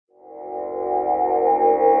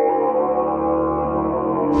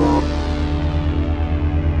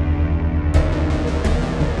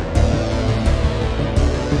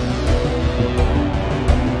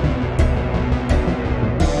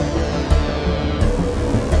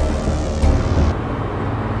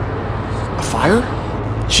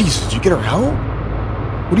Jesus, did you get her out?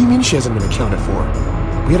 What do you mean she hasn't been accounted for?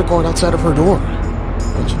 We had a guard outside of her door.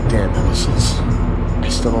 Bunch of damn imbeciles. I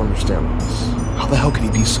still don't understand this. How the hell could he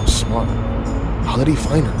be so smart? How did he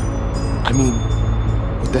find her? I mean,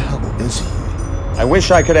 what the hell is he? I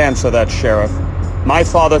wish I could answer that, Sheriff. My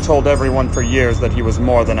father told everyone for years that he was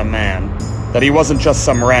more than a man. That he wasn't just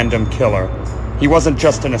some random killer. He wasn't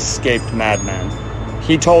just an escaped madman.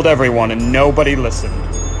 He told everyone and nobody listened.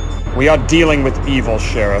 We are dealing with evil,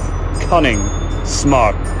 Sheriff. Cunning,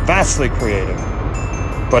 smart, vastly creative.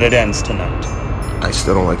 But it ends tonight. I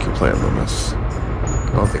still don't like your plan, Loomis.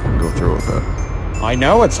 I don't think we can go through with that. I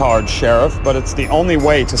know it's hard, Sheriff, but it's the only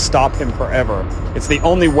way to stop him forever. It's the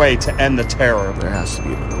only way to end the terror. There has to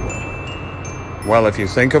be another way. Well, if you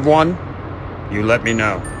think of one, you let me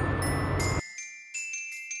know.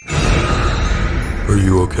 Are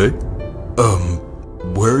you okay?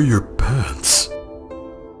 Where are your pants?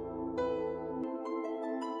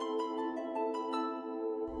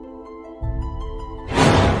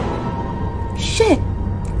 Shit!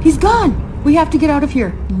 He's gone! We have to get out of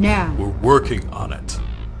here, now. We're working on it.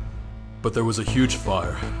 But there was a huge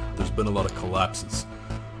fire. There's been a lot of collapses.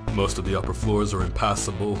 Most of the upper floors are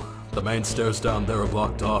impassable. The main stairs down there are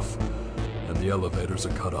blocked off. And the elevators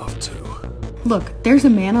are cut off too. Look, there's a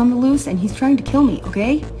man on the loose and he's trying to kill me,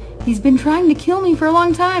 okay? He's been trying to kill me for a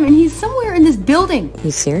long time and he's somewhere in this building.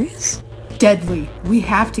 You serious? Deadly. We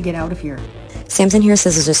have to get out of here. Samson here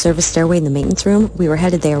says there's a service stairway in the maintenance room. We were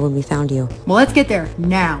headed there when we found you. Well, let's get there,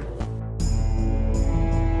 now.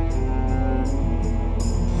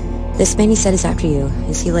 This man he said is after you.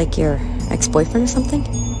 Is he like your ex-boyfriend or something?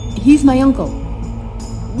 He's my uncle.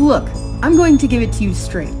 Look, I'm going to give it to you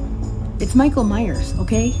straight. It's Michael Myers,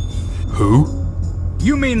 okay? Who?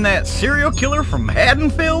 You mean that serial killer from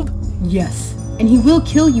Haddonfield? Yes, and he will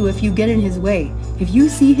kill you if you get in his way. If you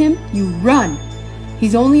see him, you run.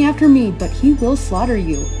 He's only after me, but he will slaughter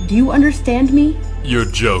you. Do you understand me? You're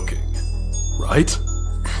joking, right?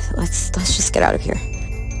 Let's just get out of here.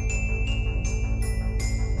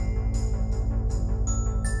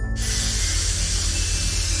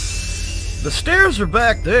 The stairs are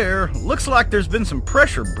back there. Looks like there's been some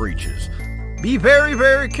pressure breaches. Be very,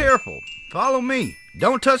 very careful. Follow me.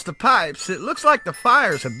 Don't touch the pipes. It looks like the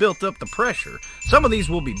fires have built up the pressure. Some of these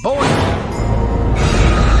will be boiling.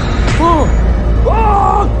 Oh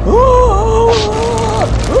God!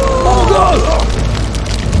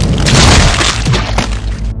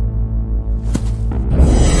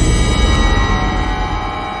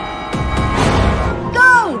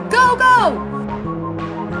 Go! Go, go!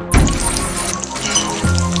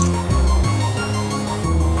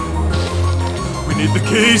 We need the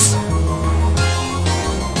keys!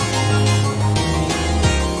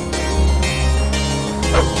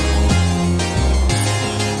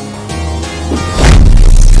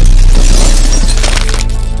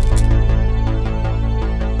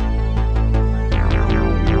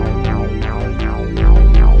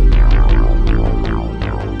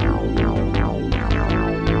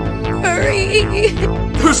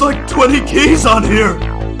 There's like 20 keys on here!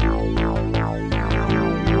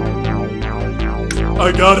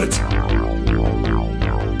 I got it!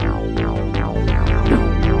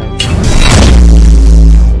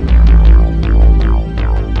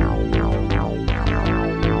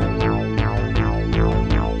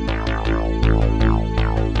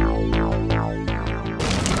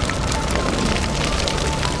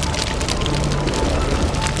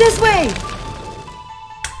 This way!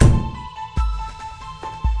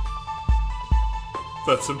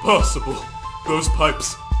 That's impossible. Those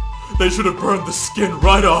pipes, they should have burned the skin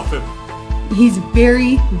right off him. He's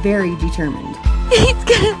very, very determined. He's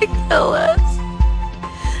gonna kill us.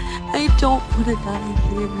 I don't want to die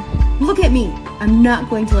here. Look at me. I'm not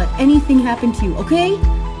going to let anything happen to you, okay?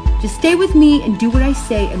 Just stay with me and do what I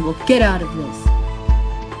say and we'll get out of this.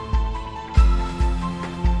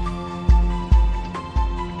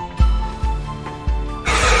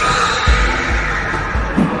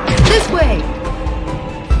 This way!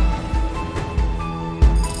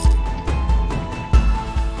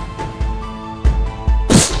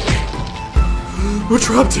 We're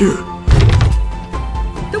trapped here.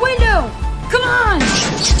 The window! Come on!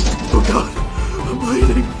 Oh God, I'm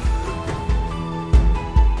bleeding.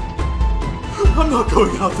 I'm not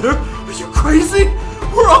going out there. Are you crazy?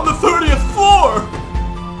 We're on the 30th floor!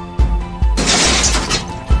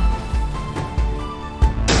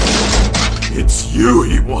 It's you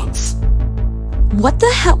he wants. What the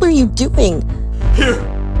hell are you doing? Here.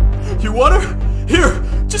 You want her? Here.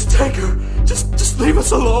 Just take her. Just leave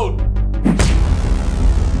us alone.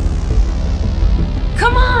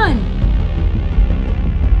 Come on!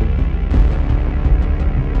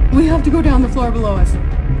 have to go down the floor below us.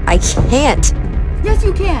 I can't. Yes,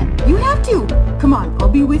 you can. You have to. Come on, I'll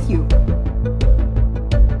be with you.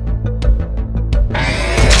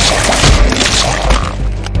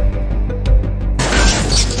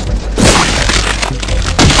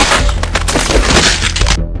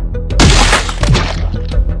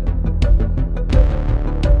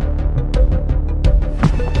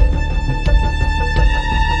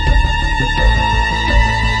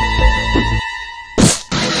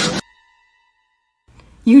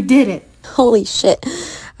 You did it. Holy shit.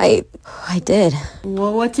 I did.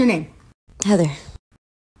 Well, what's your name? Heather.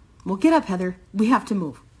 Well, get up, Heather. We have to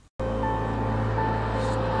move.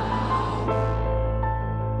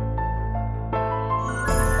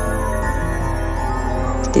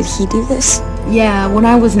 Did he do this? Yeah, when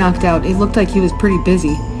I was knocked out, it looked like he was pretty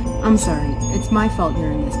busy. I'm sorry. It's my fault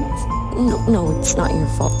you're in this mess. No, it's not your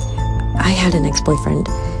fault. I had an ex-boyfriend.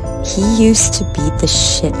 He used to beat the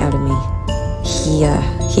shit out of me.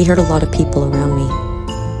 He hurt a lot of people around me.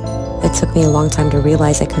 It took me a long time to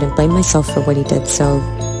realize I couldn't blame myself for what he did, so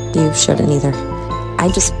you shouldn't either. I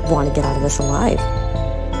just want to get out of this alive.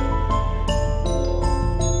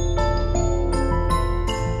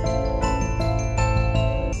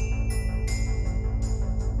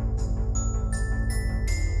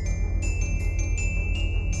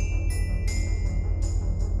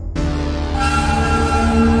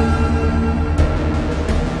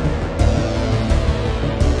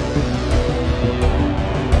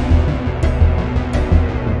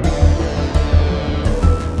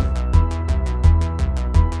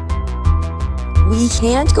 We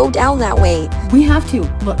can't go down that way. We have to.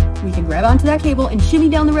 Look, we can grab onto that cable and shimmy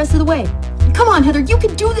down the rest of the way. Come on, Heather, you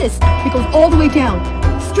can do this. It goes all the way down.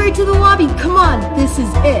 Straight to the lobby. Come on, this is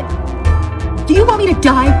it. Do you want me to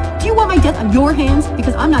die? Do you want my death on your hands?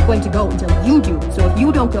 Because I'm not going to go until you do. So if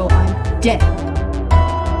you don't go, I'm dead.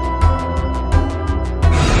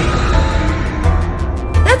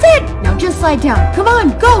 That's it! Now just slide down. Come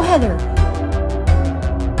on, go, Heather.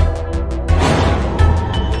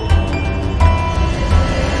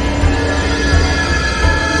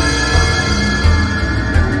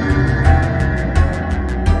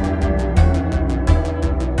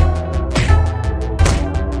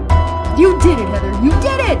 You did it, Heather. You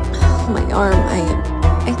did it! Oh, my arm,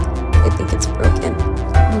 I think it's broken.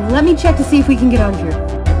 Let me check to see if we can get out of here.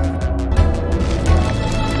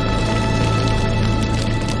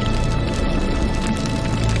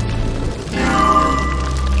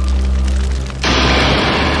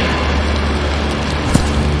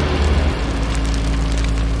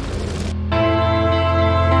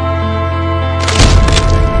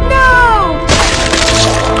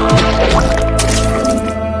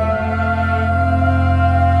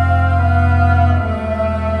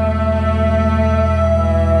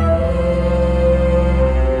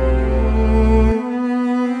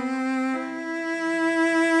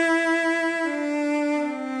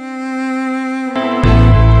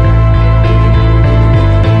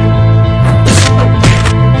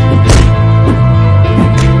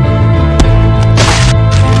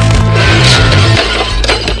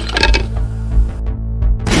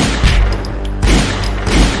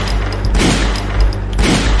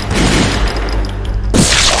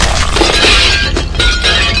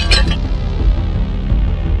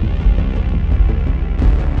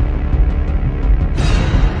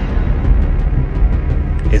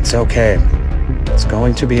 It's okay. It's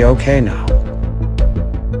going to be okay now.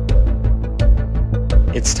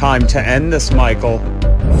 It's time to end this, Michael.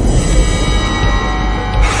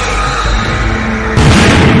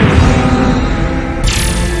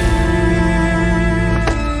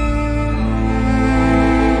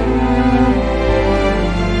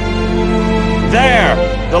 There!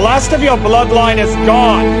 The last of your bloodline is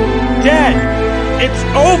gone! Dead! It's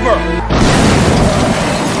over!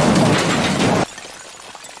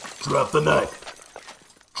 Drop the knife.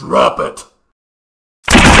 Drop it.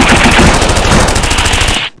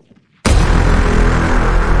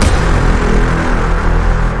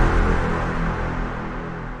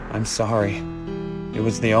 I'm sorry. It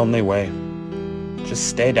was the only way. Just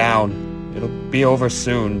stay down. It'll be over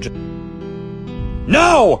soon.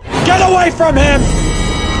 No! Get away from him!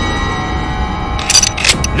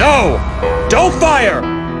 No! Don't fire!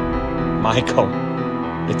 Michael,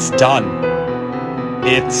 it's done.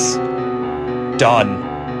 It's done.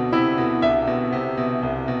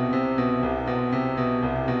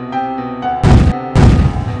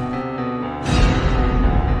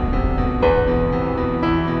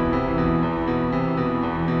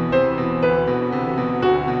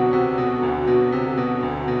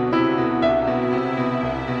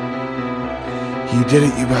 You did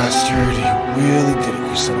it, you bastard. You really did it,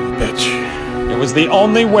 you son of a bitch. It was the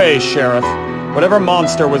only way, Sheriff. Whatever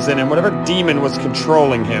monster was in him, whatever demon was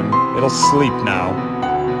controlling him, it'll sleep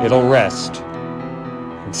now. It'll rest.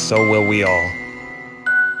 And so will we all.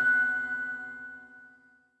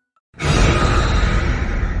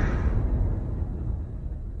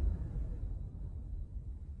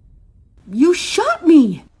 You shot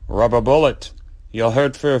me! Rubber bullet. You'll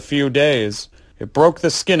hurt for a few days. It broke the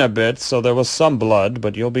skin a bit, so there was some blood,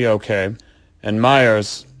 but you'll be okay. And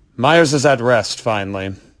Myers is at rest,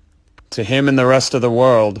 finally. To him and the rest of the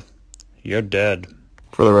world, you're dead.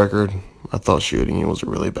 For the record, I thought shooting you was a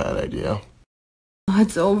really bad idea. Oh,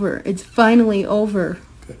 it's over. It's finally over.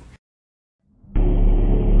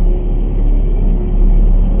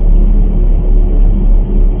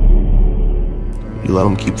 You let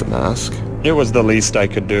him keep the mask? It was the least I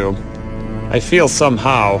could do. I feel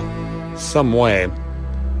somehow, some way,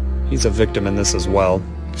 he's a victim in this as well.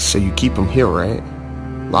 So you keep him here, right?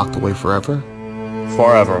 Locked away forever?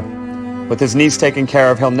 Forever. With his niece taken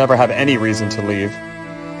care of, he'll never have any reason to leave.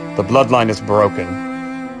 The bloodline is broken.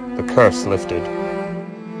 The curse lifted.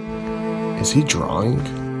 Is he drawing?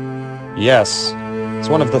 Yes. It's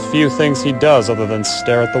one of the few things he does other than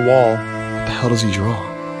stare at the wall. What the hell does he draw?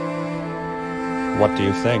 What do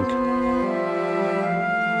you think?